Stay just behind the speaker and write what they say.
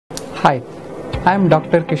Hi, I am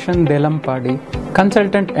Dr. Kishan Delampady,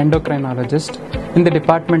 consultant endocrinologist in the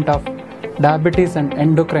Department of Diabetes and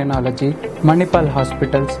Endocrinology, Manipal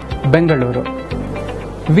Hospitals, Bangalore.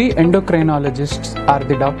 We endocrinologists are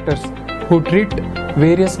the doctors who treat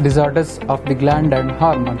various disorders of the gland and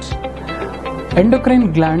hormones.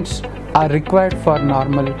 Endocrine glands are required for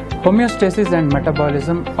normal homeostasis and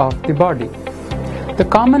metabolism of the body. The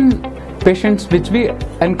common patients which we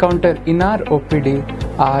encounter in our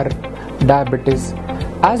OPD are diabetes.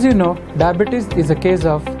 As you know, diabetes is a case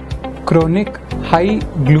of chronic high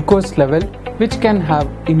glucose level which can have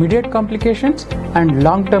immediate complications and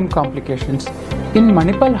long-term complications. In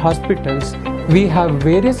Manipal Hospitals, we have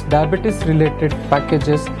various diabetes related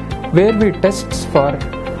packages where we test for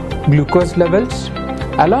glucose levels.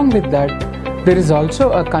 Along with that, there is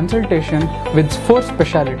also a consultation with 4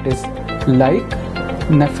 specialties like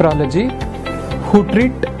nephrology, who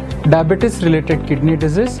treat diabetes related kidney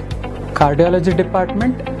disease, cardiology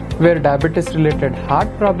department where diabetes related heart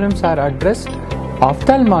problems are addressed,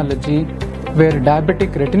 ophthalmology where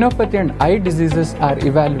diabetic retinopathy and eye diseases are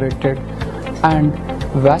evaluated, and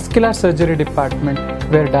vascular surgery department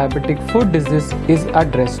where diabetic foot disease is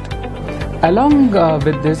addressed. Along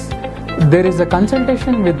with this, there is a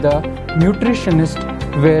consultation with the nutritionist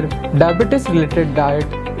where diabetes related diet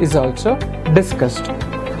is also discussed.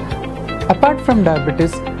 Apart from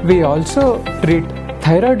diabetes, we also treat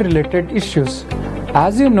thyroid related issues.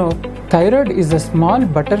 As you know, thyroid is a small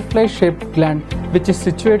butterfly shaped gland which is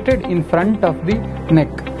situated in front of the neck.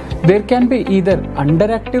 There can be either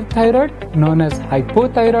underactive thyroid known as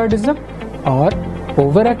hypothyroidism or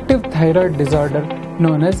overactive thyroid disorder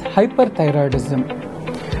known as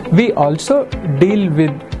hyperthyroidism. We also deal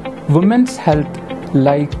with women's health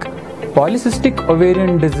like polycystic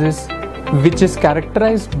ovarian disease, which is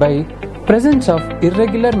characterized by presence of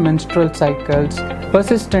irregular menstrual cycles,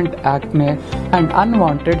 persistent acne and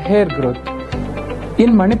unwanted hair growth.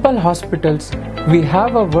 In Manipal Hospitals, we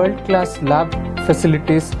have a world-class lab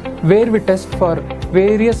facilities where we test for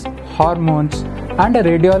various hormones and a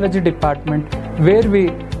radiology department where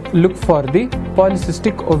we look for the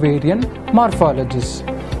polycystic ovarian morphologies.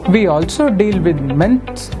 We also deal with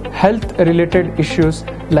men's health related issues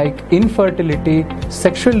like infertility,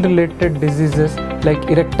 sexual related diseases like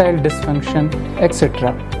erectile dysfunction,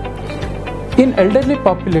 etc. In elderly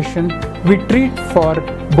population, we treat for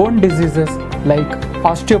bone diseases like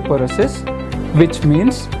osteoporosis, which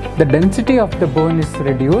means the density of the bone is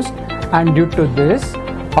reduced, and due to this,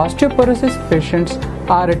 osteoporosis patients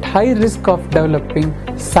are at high risk of developing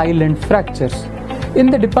silent fractures. In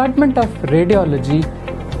the department of radiology,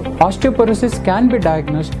 osteoporosis can be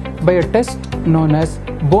diagnosed by a test known as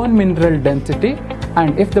bone mineral density,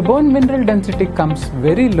 and if the bone mineral density comes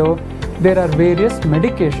very low, there are various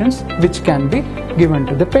medications which can be given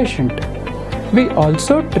to the patient. We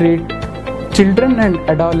also treat children and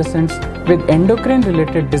adolescents with endocrine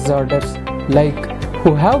related disorders like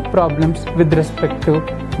who have problems with respect to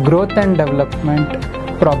growth and development,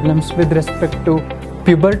 problems with respect to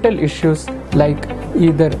pubertal issues like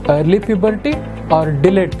either early puberty or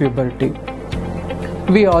delayed puberty.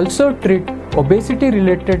 We also treat obesity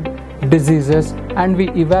related diseases and we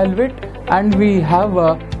evaluate and we have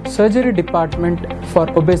a surgery department for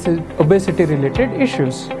obesity related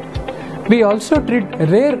issues. We also treat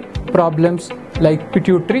rare problems like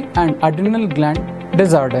pituitary and adrenal gland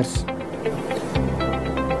disorders.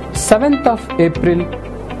 7th of April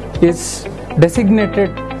is designated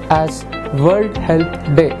as World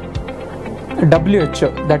Health Day.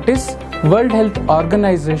 WHO, that is World Health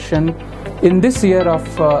Organization, in this year of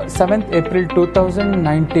 7th April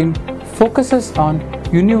 2019 focuses on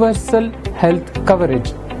universal health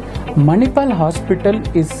coverage. Manipal Hospital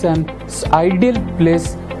is an ideal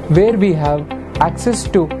place where we have access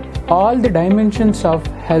to all the dimensions of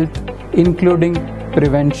health, including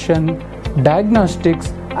prevention,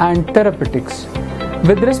 diagnostics and therapeutics.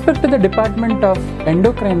 With respect to the Department of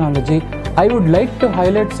Endocrinology, I would like to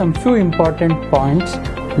highlight some few important points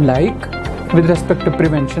like with respect to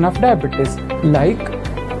prevention of diabetes,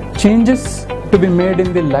 like changes to be made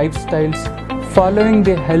in the lifestyles, following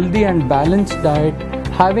the healthy and balanced diet,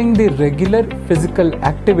 having the regular physical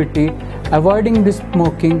activity, avoiding the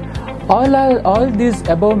smoking. All these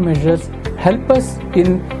above measures help us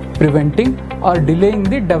in preventing or delaying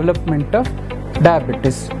the development of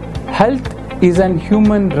diabetes. Health is an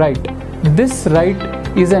human right. This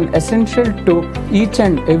right is an essential to each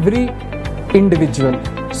and every individual.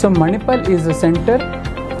 So Manipal is a center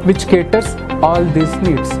which caters all these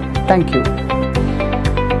needs. Thank you.